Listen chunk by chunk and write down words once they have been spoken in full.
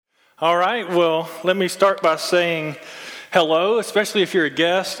All right, well, let me start by saying hello, especially if you're a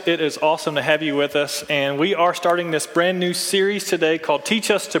guest. It is awesome to have you with us. And we are starting this brand new series today called Teach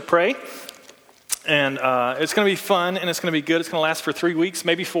Us to Pray. And it's going to be fun and it's going to be good. It's going to last for 3 weeks,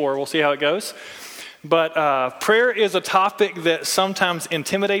 maybe 4. We'll see how it goes. But prayer is a topic that sometimes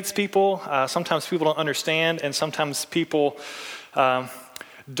intimidates people. Sometimes people don't understand, and sometimes people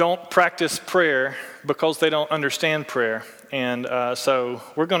don't practice prayer because they don't understand prayer. And so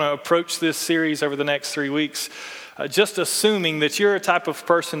we're going to approach this series over the next 3 weeks just assuming that you're a type of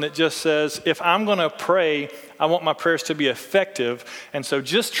person that just says, if I'm going to pray, I want my prayers to be effective. And so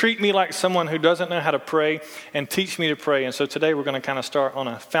just treat me like someone who doesn't know how to pray and teach me to pray. And so today we're going to kind of start on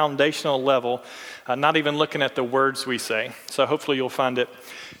a foundational level, not even looking at the words we say. So hopefully you'll find it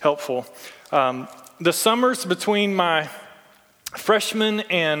helpful. The summers between my freshman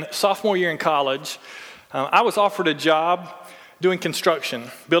and sophomore year in college, I was offered a job doing construction,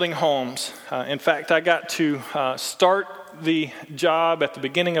 building homes. In fact, I got to start the job at the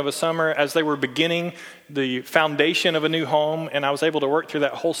beginning of a summer as they were beginning the foundation of a new home, and I was able to work through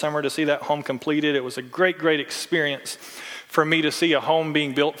that whole summer to see that home completed. It was a great, great experience for me to see a home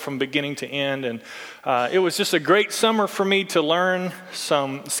being built from beginning to end, and it was just a great summer for me to learn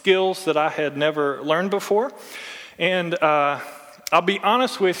some skills that I had never learned before. And I'll be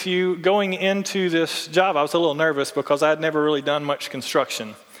honest with you, going into this job, I was a little nervous because I had never really done much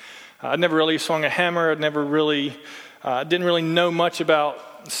construction. I'd never really swung a hammer. I'd never really, didn't really know much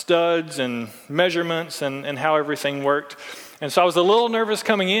about studs and measurements and how everything worked. And so I was a little nervous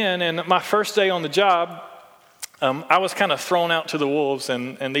coming in, and my first day on the job, I was kind of thrown out to the wolves,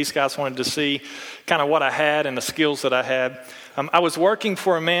 and these guys wanted to see kind of what I had and the skills that I had. I was working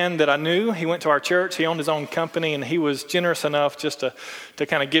for a man that I knew. He went to our church. He owned his own company, and he was generous enough just to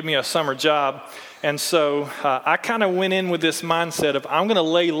kind of give me a summer job. And so I kind of went in with this mindset of I'm going to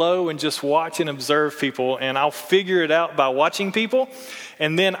lay low and just watch and observe people, and I'll figure it out by watching people,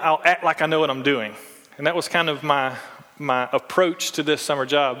 and then I'll act like I know what I'm doing. And that was kind of my approach to this summer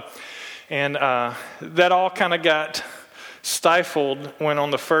job. And that all kind of got stifled when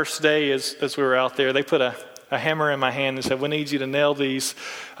on the first day as we were out there, they put a hammer in my hand and said, we need you to nail these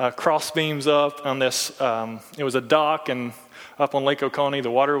cross beams up on this. It was a dock and up on Lake Oconee.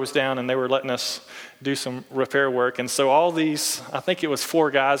 The water was down and they were letting us do some repair work. And so all these, I think it was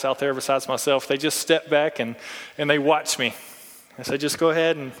 4 guys out there besides myself, they just stepped back and they watched me. I said, just go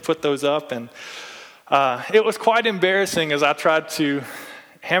ahead and put those up. And it was quite embarrassing as I tried to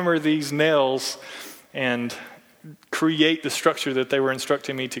hammer these nails and create the structure that they were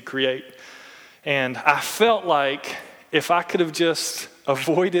instructing me to create. And I felt like if I could have just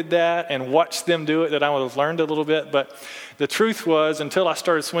avoided that and watched them do it, that I would have learned a little bit. But the truth was, until I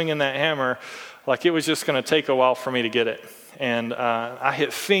started swinging that hammer, like it was just going to take a while for me to get it. And I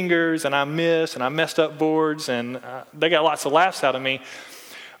hit fingers, and I missed, and I messed up boards, and they got lots of laughs out of me.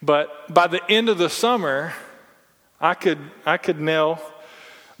 But by the end of the summer, I could nail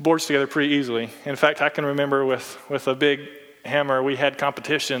boards together pretty easily. In fact, I can remember with a big hammer, we had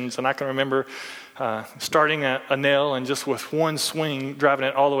competitions, and I can remember starting a nail and just with one swing driving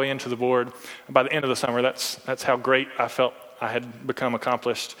it all the way into the board. And by the end of the summer, that's how great I felt I had become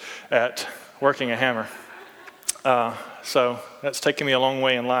accomplished at working a hammer. So that's taken me a long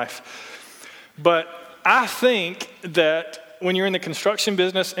way in life. But I think that when you're in the construction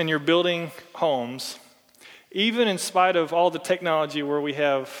business and you're building homes, even in spite of all the technology where we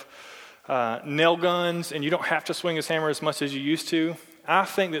have nail guns and you don't have to swing a hammer as much as you used to, I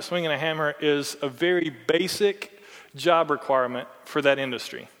think that swinging a hammer is a very basic job requirement for that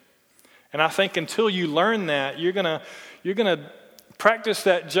industry. And I think until you learn that, you're gonna practice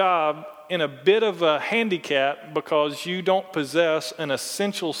that job in a bit of a handicap because you don't possess an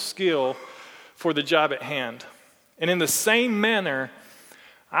essential skill for the job at hand. And in the same manner,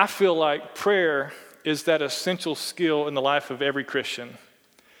 I feel like prayer is that essential skill in the life of every Christian.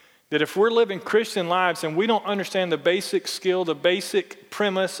 That if we're living Christian lives and we don't understand the basic skill, the basic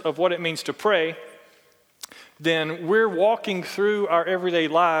premise of what it means to pray, then we're walking through our everyday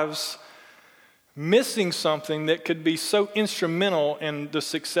lives missing something that could be so instrumental in the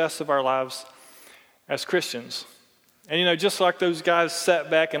success of our lives as Christians. And just like those guys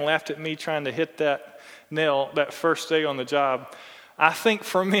sat back and laughed at me trying to hit that nail that first day on the job, I think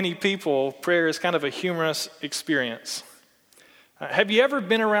for many people, prayer is kind of a humorous experience. Have you ever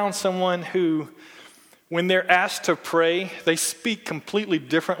been around someone who, when they're asked to pray, they speak completely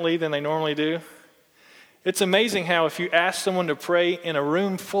differently than they normally do? It's amazing how if you ask someone to pray in a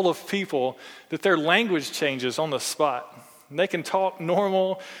room full of people, that their language changes on the spot. They can talk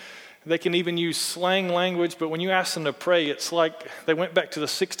normal, They can even use slang language, but when you ask them to pray, it's like they went back to the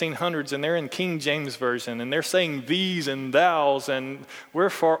 1600s and they're in King James Version and they're saying these and thous and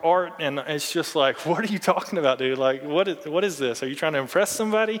wherefore art, and it's just like, what are you talking about, dude? Like, what is this? Are you trying to impress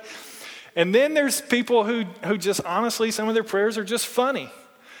somebody? And then there's people who just honestly, some of their prayers are just funny.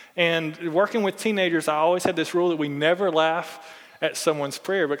 And working with teenagers, I always had this rule that we never laugh at someone's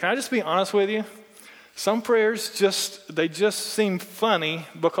prayer. But can I just be honest with you? Some prayers just seem funny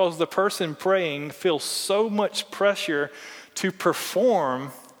because the person praying feels so much pressure to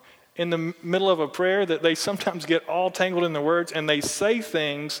perform in the middle of a prayer that they sometimes get all tangled in the words and they say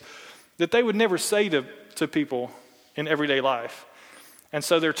things that they would never say to people in everyday life. And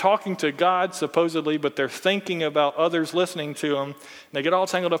so they're talking to God supposedly, but they're thinking about others listening to them. And they get all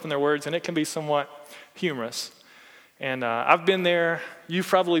tangled up in their words, and it can be somewhat humorous. And I've been there, you've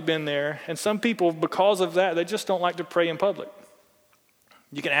probably been there, and some people, because of that, they just don't like to pray in public.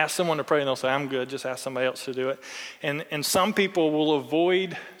 You can ask someone to pray and they'll say, I'm good, just ask somebody else to do it. And some people will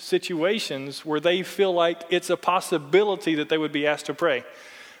avoid situations where they feel like it's a possibility that they would be asked to pray,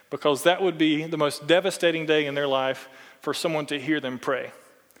 because that would be the most devastating day in their life for someone to hear them pray.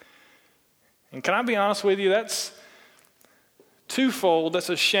 And can I be honest with you, that's twofold. That's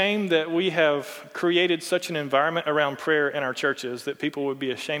a shame that we have created such an environment around prayer in our churches that people would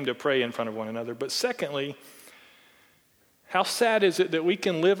be ashamed to pray in front of one another. But secondly, how sad is it that we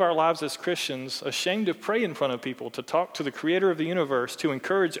can live our lives as Christians ashamed to pray in front of people, to talk to the creator of the universe, to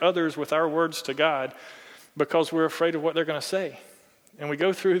encourage others with our words to God, because we're afraid of what they're going to say. And we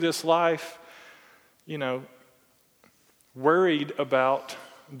go through this life, worried about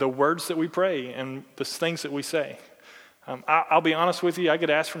the words that we pray and the things that we say. I'll be honest with you, I get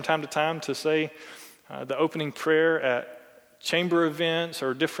asked from time to time to say the opening prayer at chamber events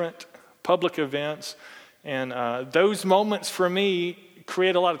or different public events, and those moments for me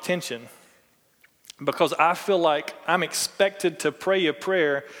create a lot of tension because I feel like I'm expected to pray a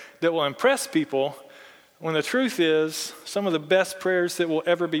prayer that will impress people, when the truth is some of the best prayers that will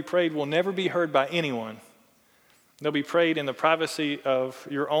ever be prayed will never be heard by anyone. They'll be prayed in the privacy of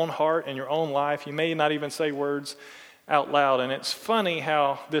your own heart and your own life. You may not even say words out loud. And it's funny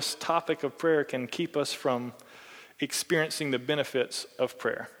how this topic of prayer can keep us from experiencing the benefits of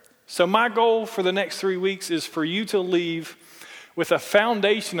prayer. So my goal for the next 3 weeks is for you to leave with a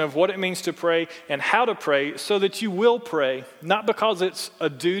foundation of what it means to pray and how to pray, so that you will pray, not because it's a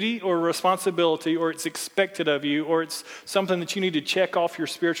duty or a responsibility or it's expected of you or it's something that you need to check off your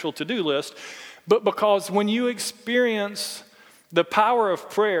spiritual to-do list, but because when you experience the power of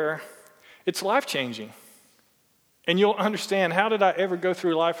prayer, it's life-changing. And you'll understand, how did I ever go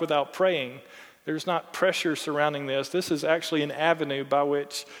through life without praying? There's not pressure surrounding this. This is actually an avenue by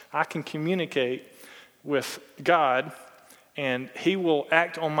which I can communicate with God, and He will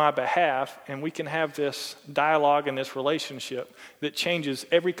act on my behalf, and we can have this dialogue and this relationship that changes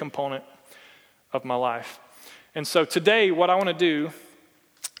every component of my life. And so today, what I want to do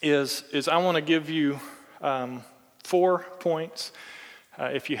is I want to give you 4 points.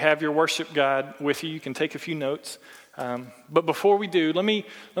 If you have your worship guide with you, you can take a few notes. But before we do, let me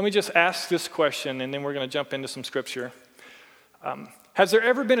just ask this question, and then we're going to jump into some scripture. Has there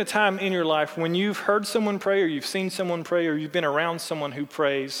ever been a time in your life when you've heard someone pray, or you've seen someone pray, or you've been around someone who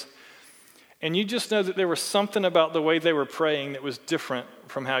prays, and you just know that there was something about the way they were praying that was different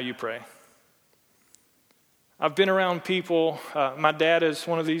from how you pray? I've been around people, my dad is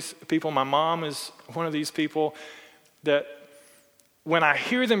one of these people, my mom is one of these people, that when I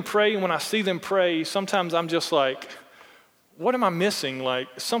hear them pray and when I see them pray, sometimes I'm just like, what am I missing? Like,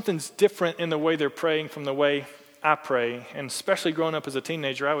 something's different in the way they're praying from the way I pray. And especially growing up as a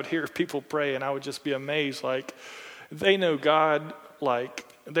teenager, I would hear people pray and I would just be amazed. Like, they know God like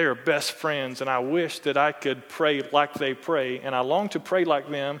they are best friends, and I wish that I could pray like they pray, and I long to pray like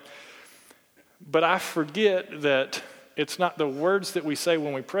them. But I forget that it's not the words that we say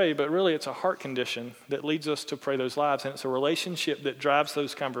when we pray, but really it's a heart condition that leads us to pray those lives, and it's a relationship that drives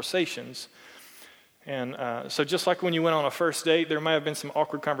those conversations. And so just like when you went on a first date, there may have been some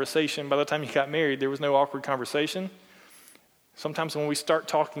awkward conversation. By the time you got married, there was no awkward conversation. Sometimes when we start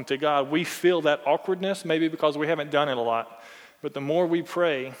talking to God, we feel that awkwardness, maybe because we haven't done it a lot. But the more we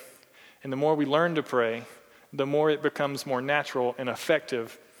pray and the more we learn to pray, the more it becomes more natural and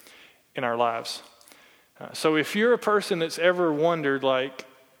effective in our lives. So if you're a person that's ever wondered, like,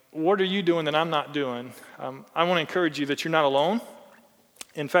 what are you doing that I'm not doing? I want to encourage you that you're not alone.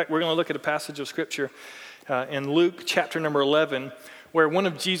 In fact, we're going to look at a passage of Scripture in Luke chapter number 11, where one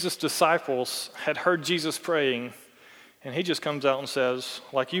of Jesus' disciples had heard Jesus praying, and he just comes out and says,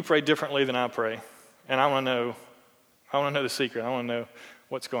 like, you pray differently than I pray, and I want to know the secret. I want to know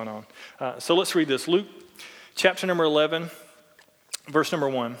what's going on. So let's read this. Luke chapter number 11, verse number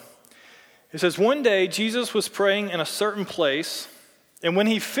 1. It says, "One day Jesus was praying in a certain place, and when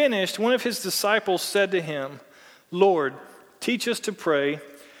he finished, one of his disciples said to him, 'Lord, teach us to pray,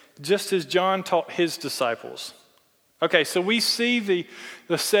 just as John taught his disciples.'" Okay, so we see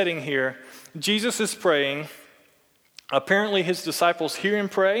the setting here. Jesus is praying. Apparently his disciples hear him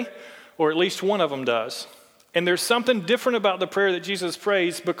pray, or at least one of them does. And there's something different about the prayer that Jesus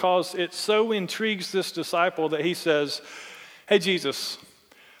prays because it so intrigues this disciple that he says, "Hey, Jesus,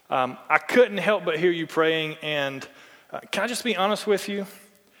 I couldn't help but hear you praying, and can I just be honest with you?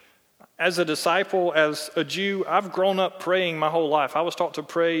 As a disciple, as a Jew, I've grown up praying my whole life. I was taught to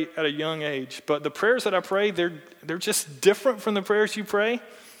pray at a young age, but the prayers that I pray, they're just different from the prayers you pray,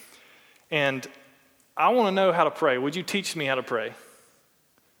 and I want to know how to pray. Would you teach me how to pray?"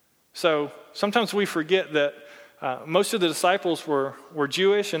 So sometimes we forget that most of the disciples were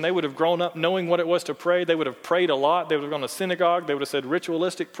Jewish, and they would have grown up knowing what it was to pray. They would have prayed a lot. They would have gone to synagogue. They would have said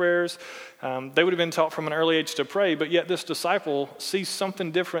ritualistic prayers. They would have been taught from an early age to pray, but yet this disciple sees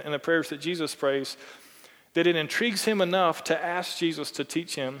something different in the prayers that Jesus prays that it intrigues him enough to ask Jesus to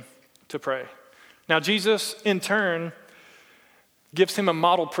teach him to pray. Now Jesus, in turn, gives him a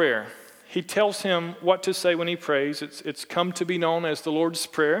model prayer. He tells him what to say when he prays. It's come to be known as the Lord's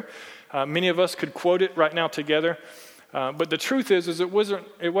Prayer. Many of us could quote it right now together. But the truth is it wasn't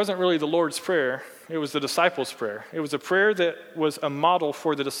really the Lord's Prayer. It was the disciples' prayer. It was a prayer that was a model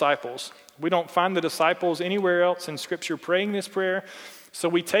for the disciples. We don't find the disciples anywhere else in Scripture praying this prayer. So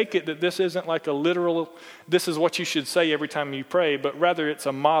we take it that this isn't like a literal, this is what you should say every time you pray, but rather it's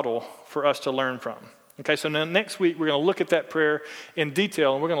a model for us to learn from. Okay, so now next week we're going to look at that prayer in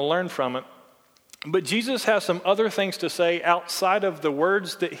detail and we're going to learn from it. But Jesus has some other things to say outside of the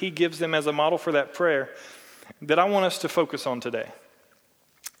words that he gives them as a model for that prayer that I want us to focus on today.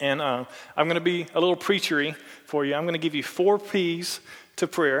 And I'm going to be a little preachery for you. I'm going to give you 4 P's to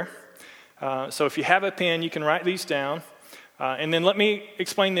prayer. So if you have a pen, you can write these down. And then let me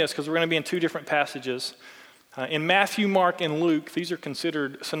explain this because we're going to be in 2 different passages. In Matthew, Mark, and Luke, these are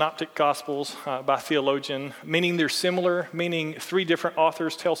considered synoptic gospels by theologian, meaning they're similar, meaning 3 different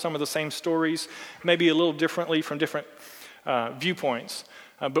authors tell some of the same stories, maybe a little differently from different viewpoints.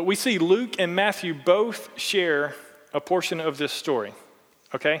 But we see Luke and Matthew both share a portion of this story,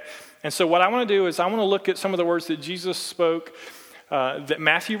 okay? And so what I want to do is I want to look at some of the words that Jesus spoke that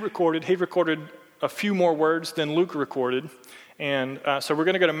Matthew recorded. He recorded a few more words than Luke recorded. And so we're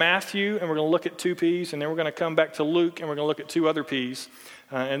going to go to Matthew, and we're going to look at 2 P's, and then we're going to come back to Luke, and we're going to look at 2 other P's.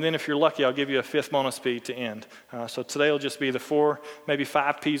 And then if you're lucky, I'll give you a 5th bonus P to end. So today will just be the 4, maybe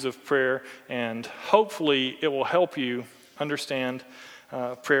 5 P's of prayer, and hopefully it will help you understand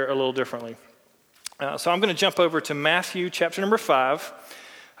prayer a little differently. So I'm going to jump over to Matthew chapter number 5,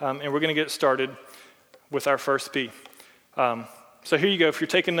 and we're going to get started with our first P. So here you go. If you're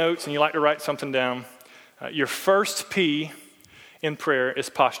taking notes and you like to write something down, your first P in prayer is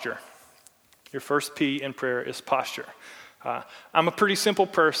posture. Your first P in prayer is posture. I'm a pretty simple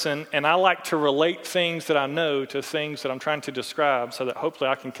person, and I like to relate things that I know to things that I'm trying to describe so that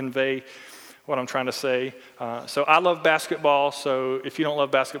hopefully I can convey what I'm trying to say. So I love basketball, so if you don't love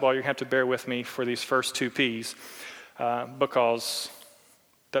basketball, you're going to have to bear with me for these first 2 Ps because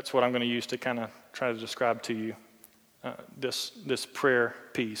that's what I'm going to use to kind of try to describe to you this prayer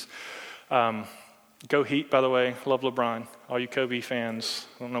piece. Go Heat, by the way. Love LeBron. All you Kobe fans,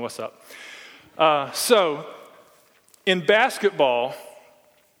 I don't know what's up. So, in basketball,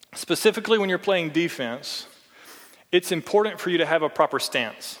 specifically when you're playing defense, it's important for you to have a proper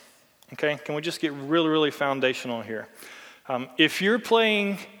stance. Okay? Can we just get really, really foundational here? If you're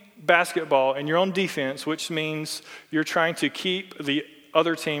playing basketball and you're on defense, which means you're trying to keep the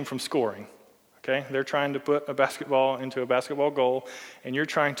other team from scoring, okay? They're trying to put a basketball into a basketball goal, and you're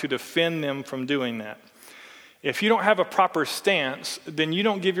trying to defend them from doing that. If you don't have a proper stance, then you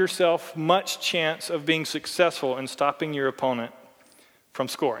don't give yourself much chance of being successful in stopping your opponent from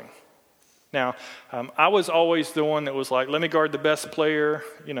scoring. Now, I was always the one that was like, let me guard the best player.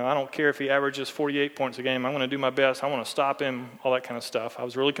 You know, I don't care if he averages 48 points a game. I'm going to do my best. I want to stop him, all that kind of stuff. I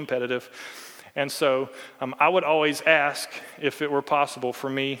was really competitive. And so I would always ask if it were possible for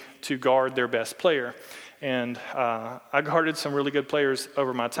me to guard their best player. And I guarded some really good players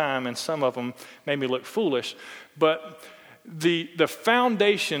over my time, and some of them made me look foolish. But the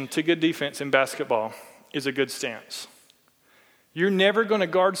foundation to good defense in basketball is a good stance. You're never going to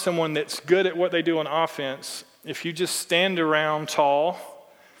guard someone that's good at what they do on offense if you just stand around tall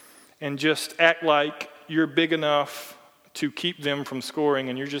and just act like you're big enough to keep them from scoring,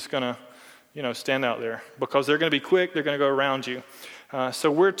 and you're just going to stand out there because they're going to be quick. They're going to go around you.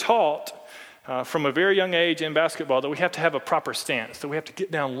 So we're taught from a very young age in basketball that we have to have a proper stance, that we have to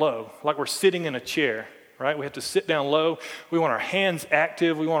get down low, like we're sitting in a chair, right? We have to sit down low. We want our hands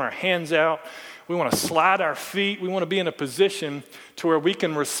active. We want our hands out. We want to slide our feet. We want to be in a position to where we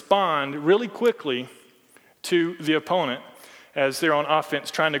can respond really quickly to the opponent as they're on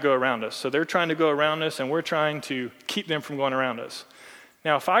offense trying to go around us. So they're trying to go around us, and we're trying to keep them from going around us.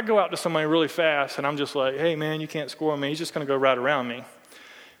 Now, if I go out to somebody really fast and I'm just like, hey, man, you can't score on me, he's just going to go right around me.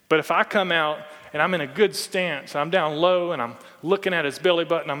 But if I come out and I'm in a good stance, I'm down low and I'm looking at his belly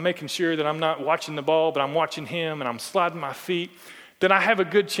button, I'm making sure that I'm not watching the ball, but I'm watching him and I'm sliding my feet, then I have a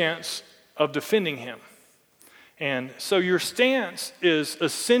good chance of defending him. And so your stance is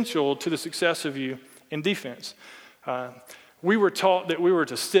essential to the success of you in defense. We were taught that we were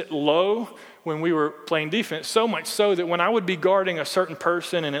to sit low when we were playing defense, so much so that when I would be guarding a certain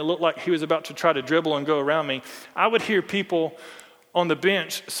person and it looked like he was about to try to dribble and go around me, I would hear people on the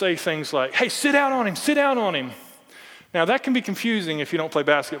bench say things like, hey, sit down on him, sit down on him. Now, that can be confusing if you don't play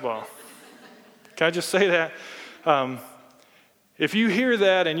basketball. Can I just say that? If you hear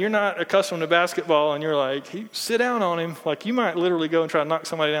that and you're not accustomed to basketball and you're like, hey, sit down on him, like you might literally go and try to knock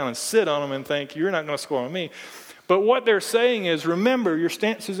somebody down and sit on them and think, you're not going to score on me. But what they're saying is, remember, your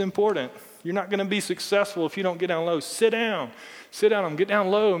stance is important. You're not going to be successful if you don't get down low. Sit down and get down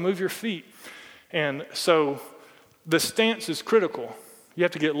low and move your feet. And so the stance is critical. You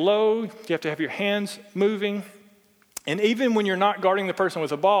have to get low. You have to have your hands moving. And even when you're not guarding the person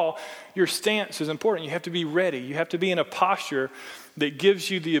with a ball, your stance is important. You have to be ready. You have to be in a posture that gives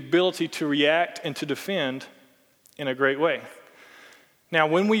you the ability to react and to defend in a great way. Now,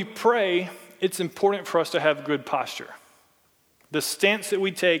 when we pray, it's important for us to have good posture. The stance that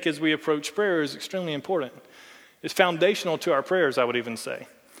we take as we approach prayer is extremely important. It's foundational to our prayers, I would even say.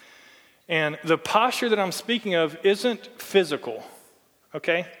 And the posture that I'm speaking of isn't physical,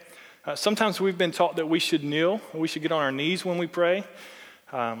 okay? Sometimes we've been taught that we should kneel, we should get on our knees when we pray.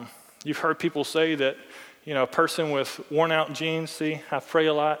 You've heard people say that, a person with worn out jeans, see, I pray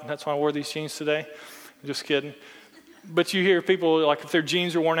a lot, and that's why I wore these jeans today. I'm just kidding. But you hear people, like if their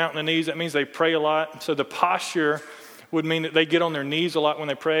jeans are worn out in the knees, that means they pray a lot. So the posture would mean that they get on their knees a lot when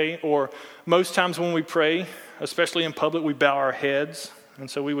they pray, or most times when we pray, especially in public, we bow our heads. And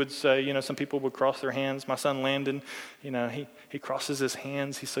so we would say, some people would cross their hands. My son Landon, he crosses his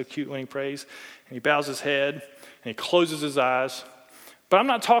hands. He's so cute when he prays. And he bows his head, and he closes his eyes. But I'm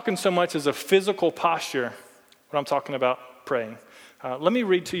not talking so much as a physical posture when I'm talking about praying. Let me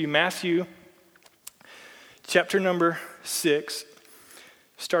read to you Matthew chapter number 6,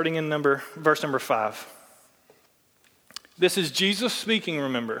 starting in verse number 5. This is Jesus speaking,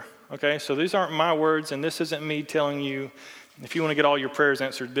 remember. Okay, so these aren't my words, and this isn't me telling you, if you want to get all your prayers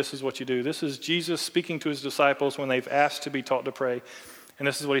answered, this is what you do. This is Jesus speaking to his disciples when they've asked to be taught to pray. And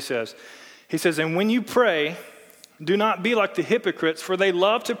this is what he says. He says, and when you pray, do not be like the hypocrites, for they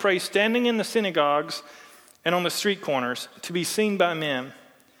love to pray standing in the synagogues and on the street corners to be seen by men.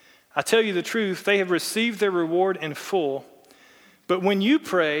 I tell you the truth, they have received their reward in full. But when you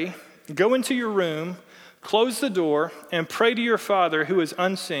pray, go into your room, close the door, and pray to your Father who is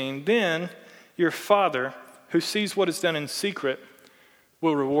unseen. Then your Father, who sees what is done in secret,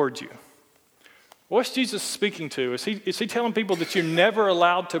 will reward you. What's Jesus speaking to? Is he telling people that you're never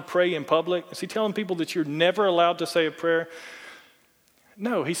allowed to pray in public? Is he telling people that you're never allowed to say a prayer?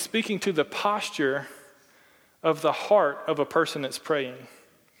 No, he's speaking to the posture of the heart of a person that's praying.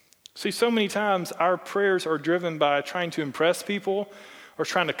 See, so many times our prayers are driven by trying to impress people or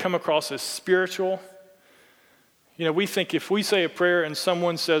trying to come across as spiritual. We think if we say a prayer and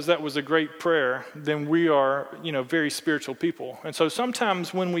someone says that was a great prayer, then we are, very spiritual people. And so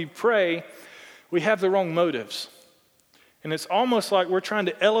sometimes when we pray, we have the wrong motives. And it's almost like we're trying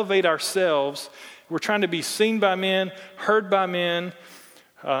to elevate ourselves. We're trying to be seen by men, heard by men,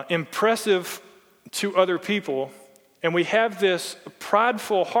 impressive to other people. And we have this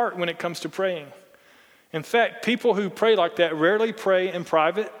prideful heart when it comes to praying. In fact, people who pray like that rarely pray in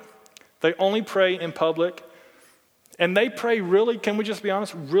private. They only pray in public. And they pray really, can we just be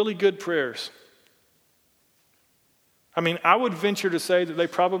honest, really good prayers. I would venture to say that they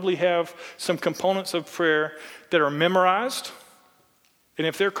probably have some components of prayer that are memorized. And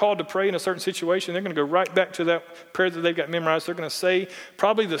if they're called to pray in a certain situation, they're going to go right back to that prayer that they've got memorized. They're going to say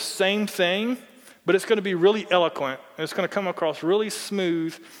probably the same thing, but it's going to be really eloquent. And it's going to come across really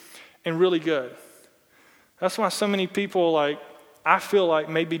smooth and really good. That's why so many people, I feel like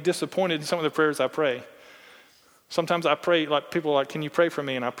may be disappointed in some of the prayers I pray. Sometimes I pray, people are like, can you pray for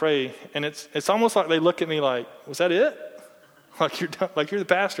me? And I pray, and it's almost like they look at me like, was that it? Like you're the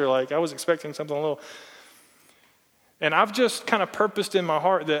pastor, I was expecting something a little. And I've just kind of purposed in my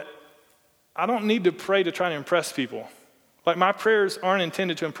heart that I don't need to pray to try to impress people. Like, my prayers aren't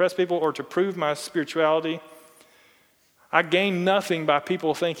intended to impress people or to prove my spirituality. I gain nothing by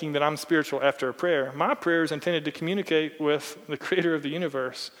people thinking that I'm spiritual after a prayer. My prayer is intended to communicate with the creator of the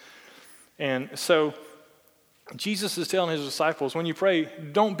universe. And so Jesus is telling his disciples, when you pray,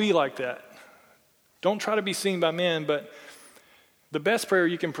 don't be like that. Don't try to be seen by men, but the best prayer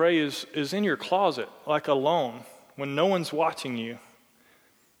you can pray is in your closet, like alone, when no one's watching you.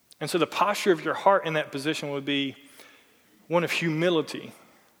 And so the posture of your heart in that position would be one of humility,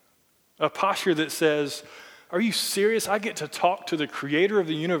 a posture that says, are you serious? I get to talk to the creator of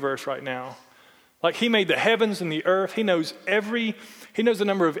the universe right now. Like, he made the heavens and the earth. He knows the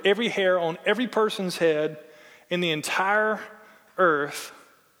number of every hair on every person's head in the entire earth.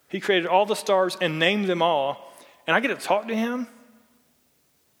 He created all the stars and named them all. And I get to talk to him?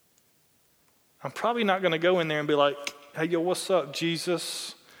 I'm probably not going to go in there and be like, hey, yo, what's up,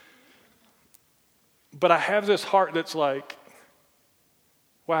 Jesus? But I have this heart that's like,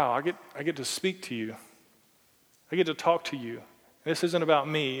 wow, I get to speak to you. I get to talk to you. This isn't about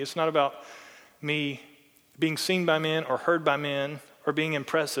me. It's not about me being seen by men or heard by men or being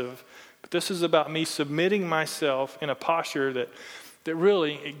impressive. But this is about me submitting myself in a posture that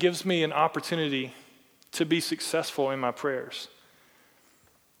really, it gives me an opportunity to be successful in my prayers.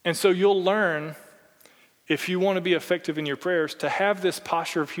 And so you'll learn, if you want to be effective in your prayers, to have this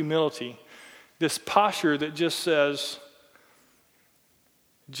posture of humility, this posture that just says,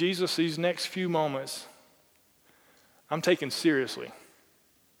 Jesus, these next few moments, I'm taking seriously.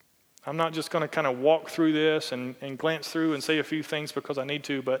 I'm not just going to kind of walk through this and glance through and say a few things because I need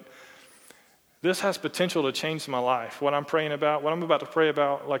to, but this has potential to change my life. What I'm praying about, what I'm about to pray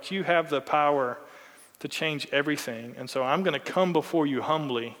about, like, you have the power to change everything. And so I'm going to come before you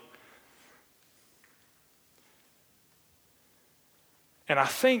humbly. And I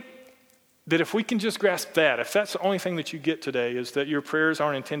think that if we can just grasp that, if that's the only thing that you get today, is that your prayers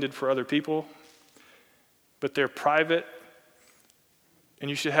aren't intended for other people, but they're private, and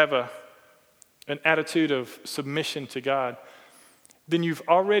you should have an attitude of submission to God, then you've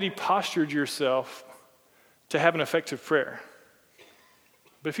already postured yourself to have an effective prayer.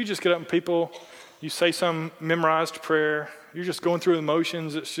 But if you just get up and you say some memorized prayer, you're just going through the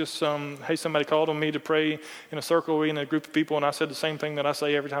motions, it's just hey, somebody called on me to pray in a circle in a group of people, and I said the same thing that I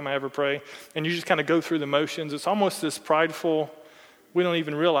say every time I ever pray, and you just kind of go through the motions. It's almost this prideful, we don't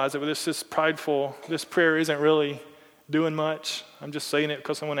even realize it, but it's this prideful, this prayer isn't really doing much. I'm just saying it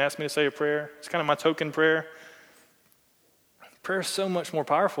because someone asked me to say a prayer. It's kind of my token prayer. Prayer is so much more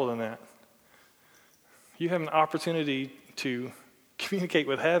powerful than that. You have an opportunity to communicate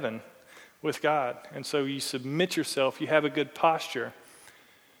with heaven, with God. And so you submit yourself, you have a good posture,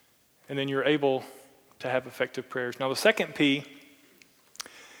 and then you're able to have effective prayers. Now, the second P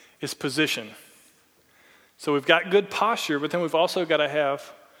is position. So we've got good posture, but then we've also got to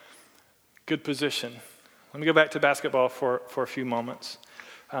have good position. Let me go back to basketball for a few moments.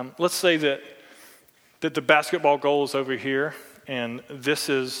 Let's say that the basketball goal is over here, and this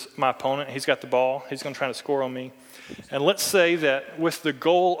is my opponent. He's got the ball. He's going to try to score on me. And let's say that with the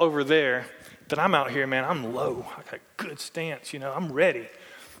goal over there, that I'm out here, man, I'm low. I got a good stance, I'm ready.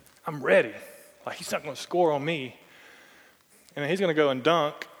 Like, he's not going to score on me. And then he's going to go and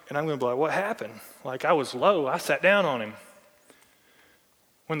dunk, and I'm going to be like, what happened? Like, I was low. I sat down on him.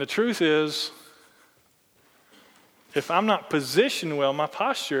 When the truth is, if I'm not positioned well, my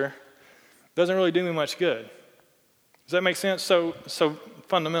posture doesn't really do me much good. Does that make sense? So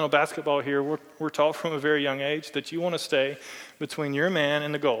fundamental basketball here, we're taught from a very young age that you want to stay between your man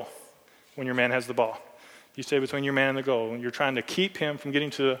and the goal when your man has the ball. You stay between your man and the goal. You're trying to keep him from getting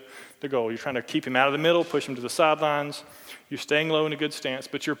to the goal. You're trying to keep him out of the middle, push him to the sidelines. You're staying low in a good stance,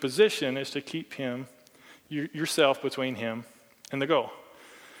 but your position is to keep yourself between him and the goal.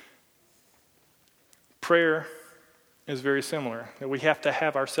 Prayer is very similar, that we have to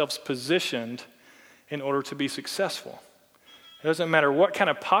have ourselves positioned in order to be successful. It doesn't matter what kind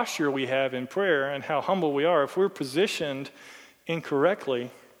of posture we have in prayer and how humble we are. If we're positioned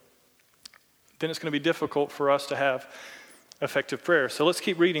incorrectly, then it's going to be difficult for us to have effective prayer. So let's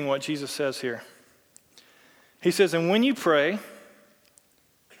keep reading what Jesus says here. He says, and when you pray,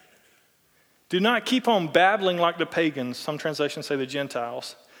 do not keep on babbling like the pagans. Some translations say the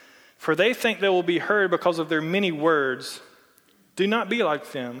Gentiles. For they think they will be heard because of their many words. Do not be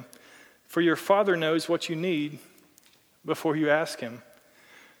like them, for your Father knows what you need before you ask him.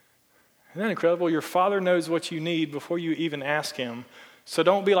 Isn't that incredible? Your Father knows what you need before you even ask him. So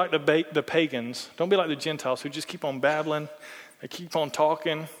don't be like the pagans. Don't be like the Gentiles who just keep on babbling. They keep on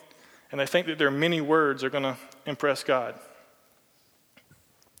talking. and they think that their many words are going to impress God.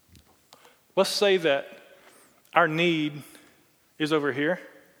 Let's say that our need is over here,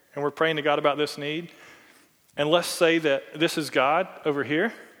 and we're praying to God about this need. And let's say that this is God over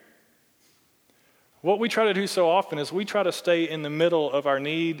here. What we try to do so often is we try to stay in the middle of our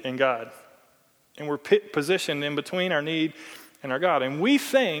need and God. And we're positioned in between our need and our God. And we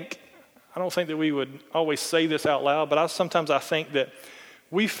think, I don't think that we would always say this out loud, but sometimes I think that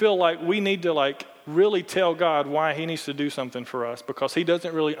we feel like we need to really tell God why he needs to do something for us because he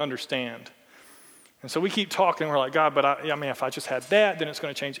doesn't really understand. And so we keep talking, we're like, God, but I mean, if I just had that, then it's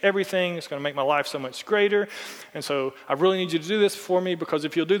going to change everything. It's going to make my life so much greater. And so I really need you to do this for me because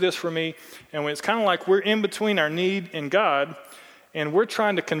if you'll do this for me, and when it's kind of like we're in between our need and God, and we're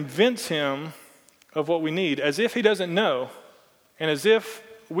trying to convince him of what we need, as if he doesn't know, and as if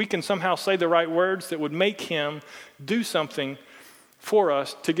we can somehow say the right words that would make him do something for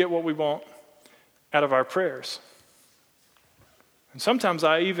us to get what we want out of our prayers. And sometimes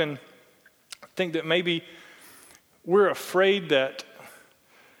I even think that maybe we're afraid that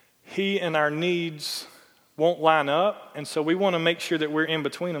he and our needs won't line up, and so we want to make sure that we're in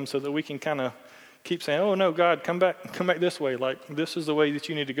between them so that we can kind of keep saying, oh no, God, come back this way. This is the way that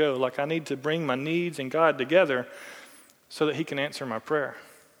you need to go. I need to bring my needs and God together so that he can answer my prayer.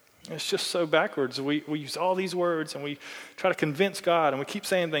 It's just so backwards. We use all these words and we try to convince God and we keep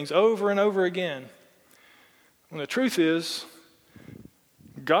saying things over and over again. When the truth is,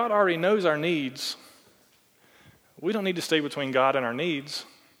 God already knows our needs. We don't need to stay between God and our needs.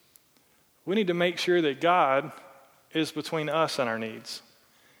 We need to make sure that God is between us and our needs.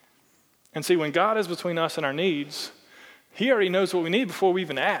 And see, when God is between us and our needs, he already knows what we need before we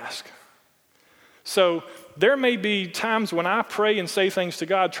even ask. So there may be times when I pray and say things to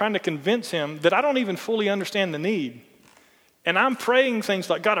God trying to convince him that I don't even fully understand the need. And I'm praying things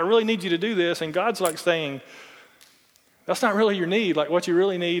like, God, I really need you to do this. And God's saying, that's not really your need. What you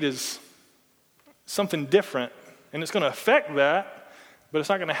really need is something different. And it's going to affect that, but it's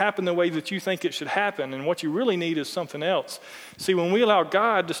not going to happen the way that you think it should happen. And what you really need is something else. See, when we allow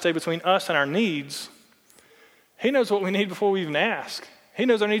God to stay between us and our needs, he knows what we need before we even ask. He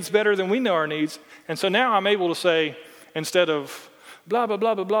knows our needs better than we know our needs. And so now I'm able to say, instead of blah, blah,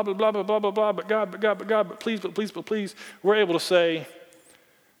 blah, blah, blah, blah, blah, blah, blah, blah, but God, but please, we're able to say,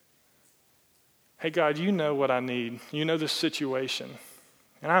 hey, God, you know what I need. You know this situation.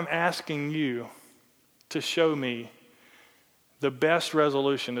 And I'm asking you to show me the best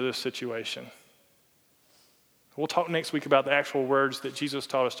resolution to this situation. We'll talk next week about the actual words that Jesus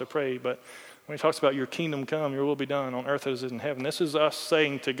taught us to pray, but when he talks about your kingdom come, your will be done on earth as it is in heaven, this is us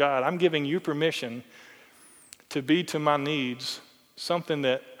saying to God, I'm giving you permission to be to my needs something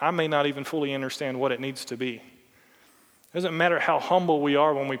that I may not even fully understand what it needs to be. It doesn't matter how humble we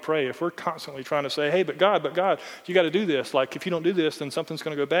are when we pray. If we're constantly trying to say, hey, but God, you got to do this. If you don't do this, then something's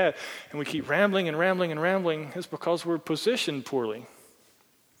going to go bad. And we keep rambling, it's because we're positioned poorly.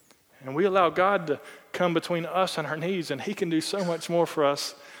 And we allow God to come between us and our needs, and he can do so much more for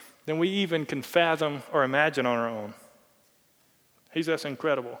us than we even can fathom or imagine on our own. That's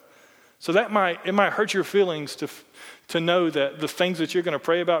incredible. So it might hurt your feelings to know that the things that you're going to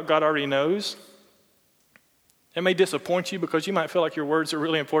pray about, God already knows. It may disappoint you because you might feel like your words are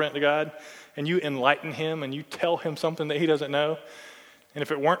really important to God and you enlighten him and you tell him something that he doesn't know. And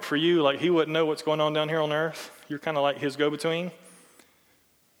if it weren't for you, he wouldn't know what's going on down here on earth. You're kind of like his go-between.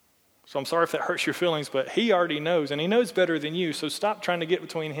 So I'm sorry if that hurts your feelings, but he already knows, and he knows better than you. So stop trying to get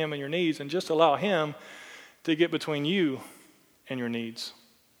between him and your needs and just allow him to get between you and your needs.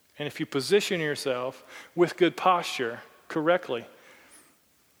 And if you position yourself with good posture correctly,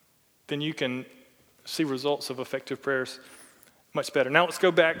 then you can see results of effective prayers much better. Now let's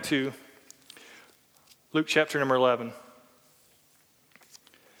go back to Luke chapter number 11.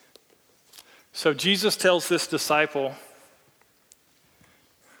 So Jesus tells this disciple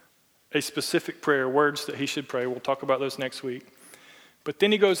a specific prayer, words that he should pray. We'll talk about those next week. But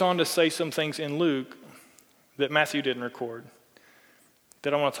then he goes on to say some things in Luke that Matthew didn't record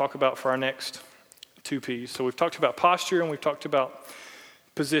that I want to talk about for our next two P's. So we've talked about posture and we've talked about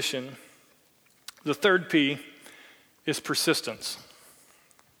position. The third P is persistence.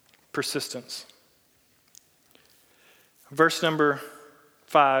 Persistence. Verse number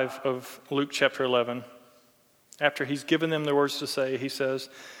 5 of Luke chapter 11. After he's given them the words to say, he says,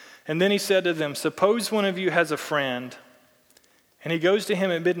 and then he said to them, suppose one of you has a friend, and he goes to him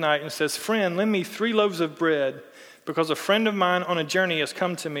at midnight and says, friend, lend me 3 loaves of bread, because a friend of mine on a journey has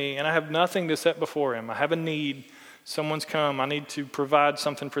come to me, and I have nothing to set before him. I have a need. Someone's come. I need to provide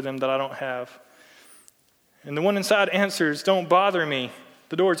something for them that I don't have. And the one inside answers, don't bother me.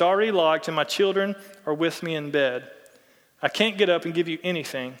 The door is already locked and my children are with me in bed. I can't get up and give you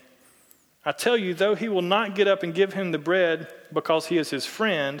anything. I tell you, though he will not get up and give him the bread because he is his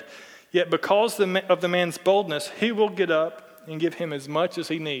friend, yet because of the man's boldness, he will get up and give him as much as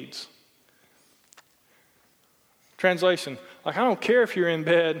he needs. Translation, I don't care if you're in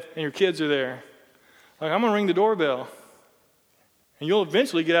bed and your kids are there. I'm going to ring the doorbell, and you'll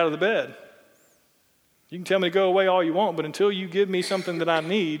eventually get out of the bed. You can tell me to go away all you want, but until you give me something that I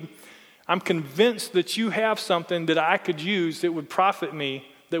need, I'm convinced that you have something that I could use that would profit me,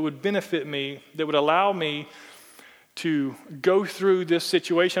 that would benefit me, that would allow me to go through this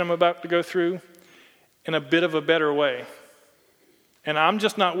situation I'm about to go through in a bit of a better way. And I'm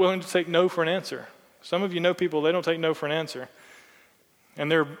just not willing to take no for an answer. Some of you know people, they don't take no for an answer.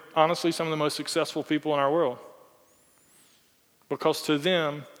 And they're honestly some of the most successful people in our world. Because to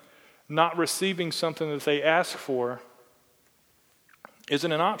them, not receiving something that they ask for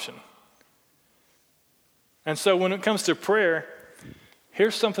isn't an option. And so when it comes to prayer,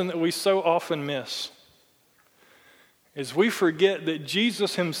 here's something that we so often miss. Is we forget that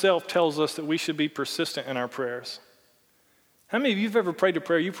Jesus himself tells us that we should be persistent in our prayers. How many of you have ever prayed a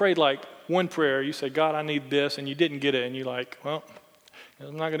prayer? You prayed like one prayer. You said, God, I need this, and you didn't get it. And you're like, well,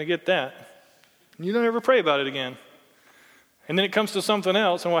 I'm not going to get that. And you don't ever pray about it again. And then it comes to something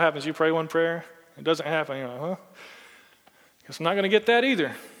else, and what happens? You pray one prayer, it doesn't happen. You're like, well, guess I'm not going to get that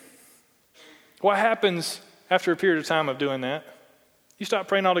either. What happens after a period of time of doing that? You stop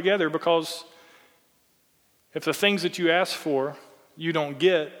praying altogether, because if the things that you ask for you don't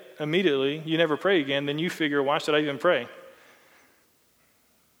get immediately, you never pray again, then you figure, why should I even pray?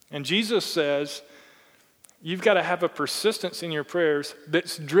 And Jesus says, you've got to have a persistence in your prayers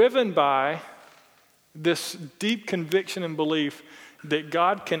that's driven by this deep conviction and belief that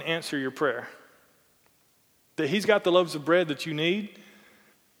God can answer your prayer. That he's got the loaves of bread that you need.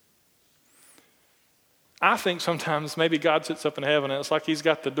 I think sometimes maybe God sits up in heaven and it's like he's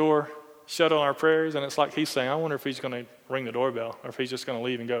got the door shut on our prayers, and it's like he's saying, I wonder if he's going to ring the doorbell or if he's just going to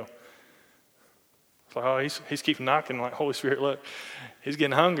leave and go. It's like, oh, he's keeping knocking, like, Holy Spirit, look, he's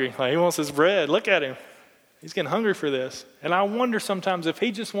getting hungry. Like, he wants his bread. Look at him. He's getting hungry for this. And I wonder sometimes if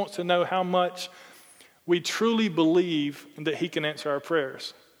he just wants to know how much we truly believe that he can answer our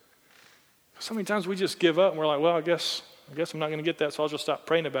prayers. So many times we just give up and we're like, well, I guess I'm not going to get that, so I'll just stop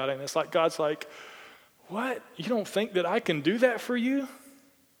praying about it. And it's like God's like, what? You don't think that I can do that for you?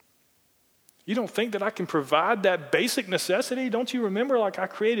 You don't think that I can provide that basic necessity? Don't you remember, like, I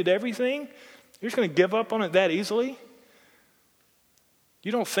created everything? You're just going to give up on it that easily?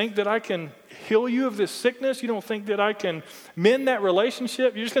 You don't think that I can heal you of this sickness? You don't think that I can mend that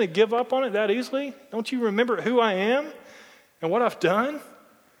relationship? You're just going to give up on it that easily? Don't you remember who I am and what I've done?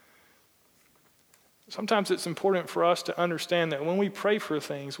 Sometimes it's important for us to understand that when we pray for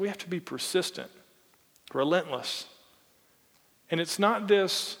things, we have to be persistent, relentless. And it's not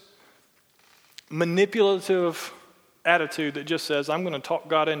this manipulative attitude that just says, I'm going to talk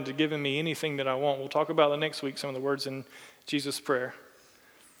God into giving me anything that I want. We'll talk about next week some of the words in Jesus' prayer.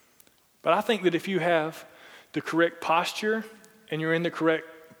 But I think that if you have the correct posture and you're in the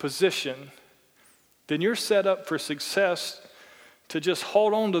correct position, then you're set up for success to just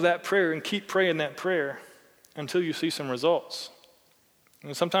hold on to that prayer and keep praying that prayer until you see some results.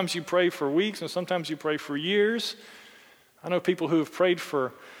 And sometimes you pray for weeks and sometimes you pray for years. I know people who have prayed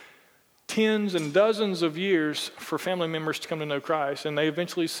for tens and dozens of years for family members to come to know Christ, and they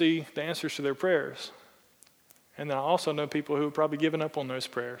eventually see the answers to their prayers. And then I also know people who have probably given up on those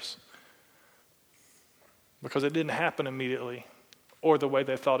prayers because it didn't happen immediately or the way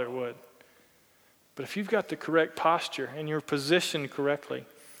they thought it would. But if you've got the correct posture and you're positioned correctly,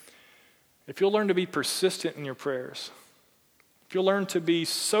 if you'll learn to be persistent in your prayers, if you'll learn to be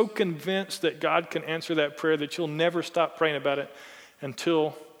so convinced that God can answer that prayer that you'll never stop praying about it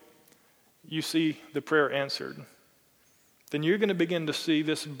until you see the prayer answered, then you're going to begin to see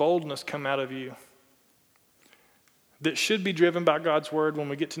this boldness come out of you that should be driven by God's word. When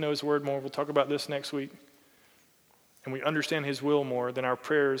we get to know his word more, we'll talk about this next week, and we understand his will more, then our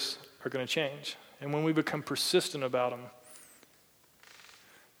prayers are going to change. And when we become persistent about them,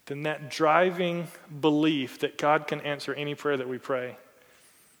 then that driving belief that God can answer any prayer that we pray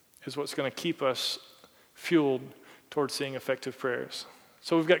is what's going to keep us fueled towards seeing effective prayers.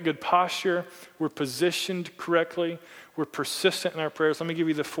 So we've got good posture, we're positioned correctly, we're persistent in our prayers. Let me give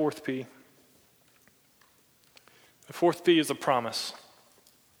you the fourth P. The fourth P is a promise.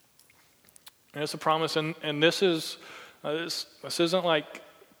 And it's a promise, and this isn't like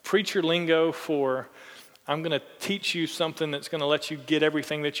preacher lingo for, I'm going to teach you something that's going to let you get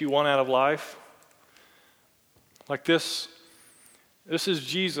everything that you want out of life. Like this This is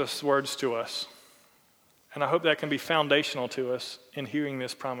Jesus' words to us. And I hope that can be foundational to us in hearing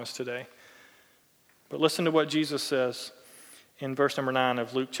this promise today. But listen to what Jesus says in verse number 9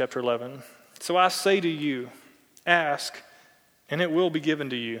 of Luke chapter 11. So I say to you, ask, and it will be given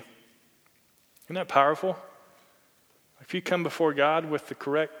to you. Isn't that powerful? If you come before God with the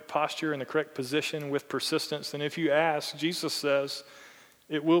correct posture and the correct position with persistence, then if you ask, Jesus says,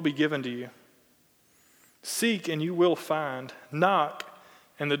 it will be given to you. Seek and you will find. Knock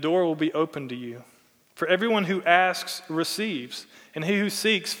and the door will be opened to you. For everyone who asks receives, and he who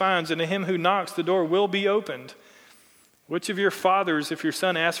seeks finds, and to him who knocks the door will be opened. Which of your fathers, if your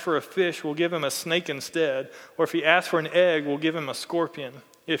son asks for a fish, will give him a snake instead? Or if he asks for an egg, will give him a scorpion?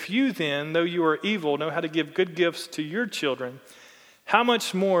 If you then, though you are evil, know how to give good gifts to your children, how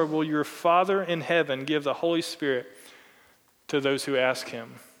much more will your Father in heaven give the Holy Spirit to those who ask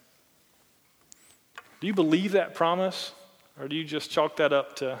him? Do you believe that promise? Or do you just chalk that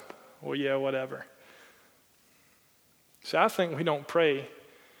up to, well, yeah, whatever? See, I think we don't pray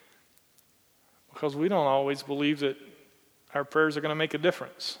because we don't always believe that our prayers are going to make a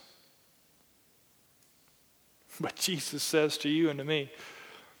difference. But Jesus says to you and to me,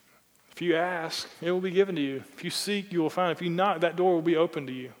 if you ask, it will be given to you. If you seek, you will find. If you knock, that door will be open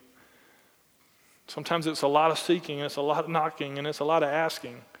to you. Sometimes it's a lot of seeking, and it's a lot of knocking, and it's a lot of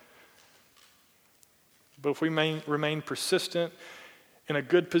asking. But if we remain persistent in a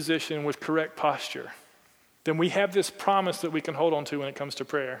good position with correct posture, then we have this promise that we can hold on to when it comes to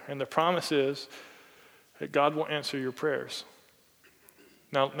prayer. And the promise is that God will answer your prayers.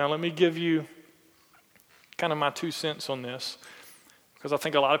 Now let me give you kind of my 2 cents on this, because I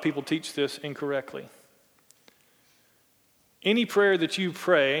think a lot of people teach this incorrectly. Any prayer that you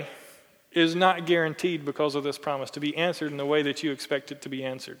pray is not guaranteed because of this promise to be answered in the way that you expect it to be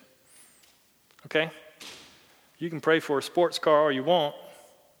answered. Okay? You can pray for a sports car all you want.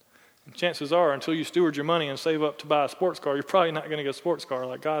 And chances are, until you steward your money and save up to buy a sports car, you're probably not going to get a sports car.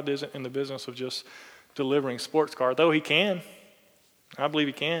 Like, God isn't in the business of just delivering sports car, though he can. I believe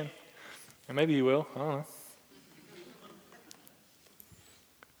he can. And maybe he will. I don't know.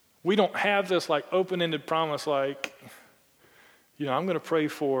 We don't have this like open-ended promise like, I'm going to pray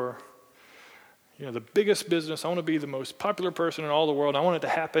for, the biggest business. I want to be the most popular person in all the world. I want it to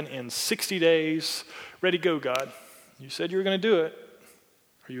happen in 60 days. Ready, go, God. You said you were going to do it.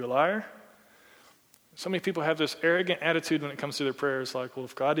 Are you a liar? So many people have this arrogant attitude when it comes to their prayers, like, well,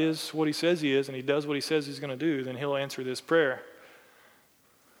 if God is what he says he is and he does what he says he's going to do, then he'll answer this prayer.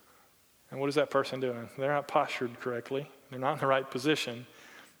 And what is that person doing? They're not postured correctly. They're not in the right position.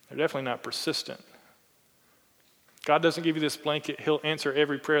 They're definitely not persistent. God doesn't give you this blanket, he'll answer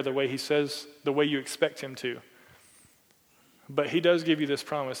every prayer the way he says, the way you expect him to. But he does give you this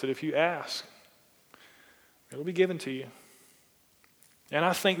promise that if you ask, it'll be given to you. And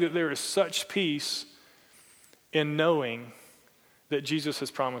I think that there is such peace in knowing that Jesus has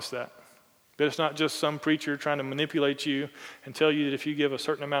promised that. That it's not just some preacher trying to manipulate you and tell you that if you give a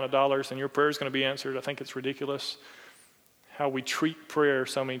certain amount of dollars, then your prayer is going to be answered. I think it's ridiculous how we treat prayer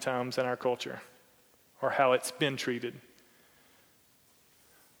so many times in our culture, or how it's been treated.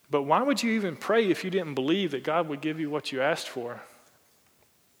 But why would you even pray if you didn't believe that God would give you what you asked for?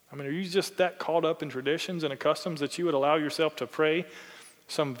 I mean, are you just that caught up in traditions and customs that you would allow yourself to pray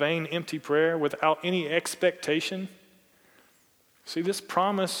some vain, empty prayer without any expectation? See, this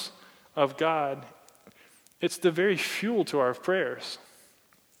promise of God, it's the very fuel to our prayers.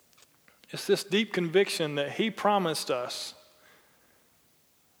 It's this deep conviction that he promised us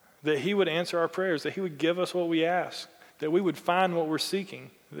that he would answer our prayers, that he would give us what we ask, that we would find what we're seeking.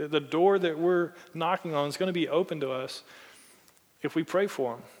 The door that we're knocking on is going to be open to us if we pray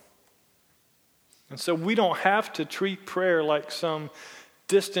for him. And so we don't have to treat prayer like some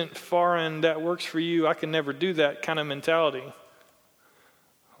distant, foreign, that works for you, I can never do that kind of mentality.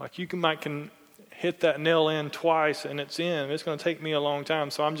 Like you can hit that nail in twice and it's in. It's going to take me a long time,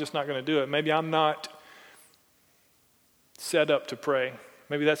 so I'm just not going to do it. Maybe I'm not set up to pray.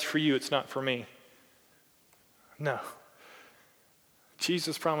 Maybe that's for you, it's not for me. No.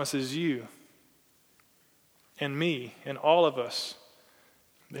 Jesus promises you and me and all of us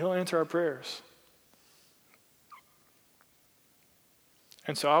that he'll answer our prayers.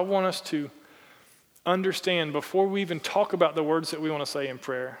 And so I want us to understand before we even talk about the words that we want to say in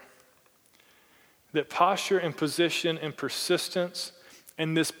prayer, that posture and position and persistence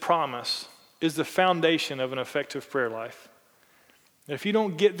and this promise is the foundation of an effective prayer life. If you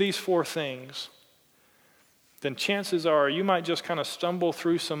don't get these 4 things, then chances are you might just kind of stumble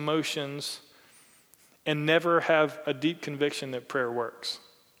through some motions and never have a deep conviction that prayer works.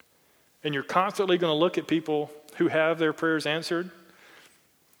 And you're constantly going to look at people who have their prayers answered,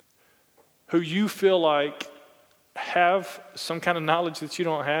 who you feel like have some kind of knowledge that you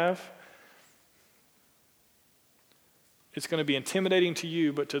don't have, it's going to be intimidating to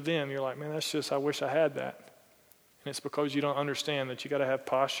you, but to them, you're like, man, I wish I had that. And it's because you don't understand that you got to have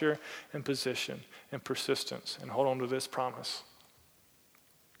posture and position and persistence and hold on to this promise.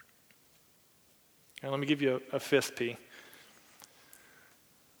 And let me give you a fifth P.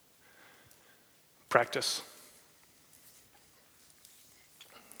 Practice.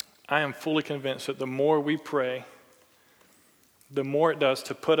 I am fully convinced that the more we pray, the more it does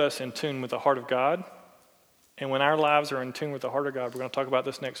to put us in tune with the heart of God. And when our lives are in tune with the heart of God, we're going to talk about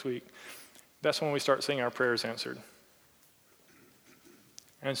this next week, that's when we start seeing our prayers answered.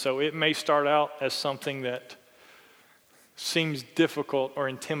 And so it may start out as something that seems difficult or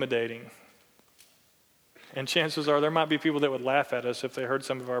intimidating. And chances are there might be people that would laugh at us if they heard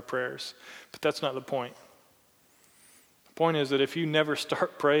some of our prayers. But that's not the point. The point is that if you never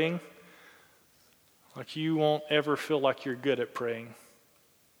start praying, like you won't ever feel like you're good at praying.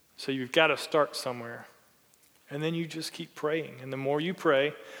 So you've got to start somewhere. And then you just keep praying. And the more you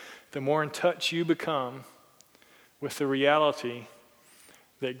pray, the more in touch you become with the reality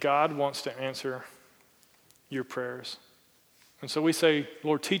that God wants to answer your prayers. And so we say,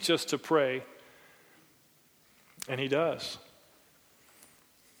 Lord, teach us to pray. And he does.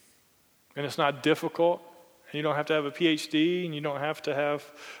 And it's not difficult. And you don't have to have a PhD, and you don't have to have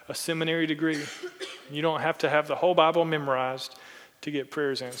a seminary degree. You don't have to have the whole Bible memorized to get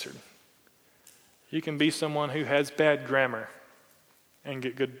prayers answered. You can be someone who has bad grammar and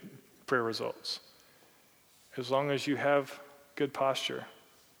get good prayer results. As long as you have good posture,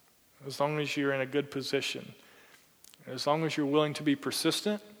 as long as you're in a good position, as long as you're willing to be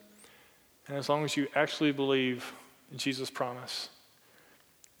persistent, and as long as you actually believe in Jesus' promise,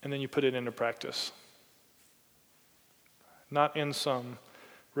 and then you put it into practice. Not in some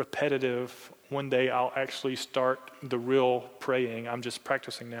repetitive, one day I'll actually start the real praying, I'm just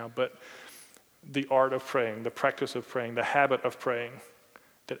practicing now, but the art of praying, the practice of praying, the habit of praying,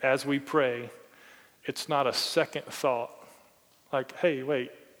 that as we pray, it's not a second thought, like, hey,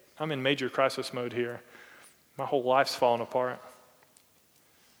 wait, I'm in major crisis mode here. My whole life's falling apart.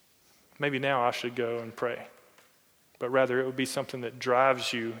 Maybe now I should go and pray. But rather it would be something that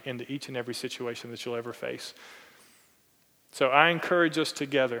drives you into each and every situation that you'll ever face. So I encourage us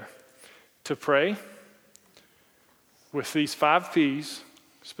together to pray with these 5 P's,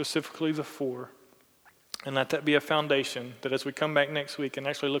 specifically the 4, and let that be a foundation that as we come back next week and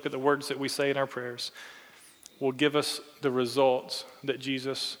actually look at the words that we say in our prayers, will give us the results that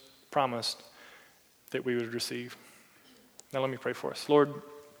Jesus promised that we would receive. Now let me pray for us. Lord,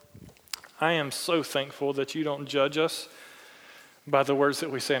 I am so thankful that you don't judge us by the words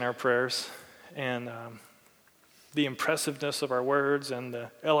that we say in our prayers and the impressiveness of our words and the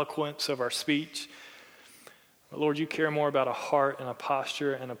eloquence of our speech. But Lord, you care more about a heart and a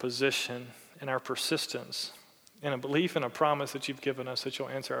posture and a position and our persistence and a belief and a promise that you've given us that you'll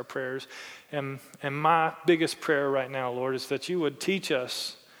answer our prayers. And my biggest prayer right now, Lord, is that you would teach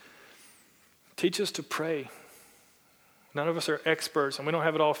us to pray. None of us are experts and we don't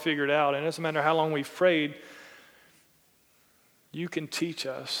have it all figured out. And it doesn't matter how long we've prayed, you can teach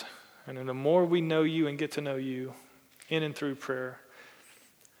us. And then the more we know you and get to know you in and through prayer,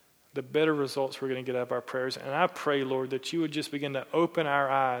 the better results we're going to get out of our prayers. And I pray, Lord, that you would just begin to open our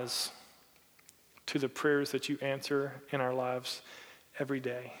eyes to the prayers that you answer in our lives every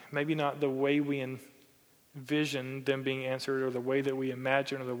day. Maybe not the way we envision them being answered or the way that we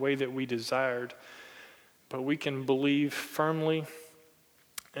imagine or the way that we desired, but we can believe firmly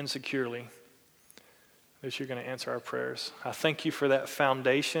and securely that you're going to answer our prayers. I thank you for that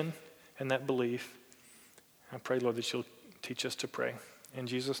foundation and that belief. I pray, Lord, that you'll teach us to pray. In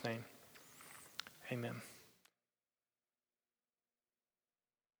Jesus' name, amen.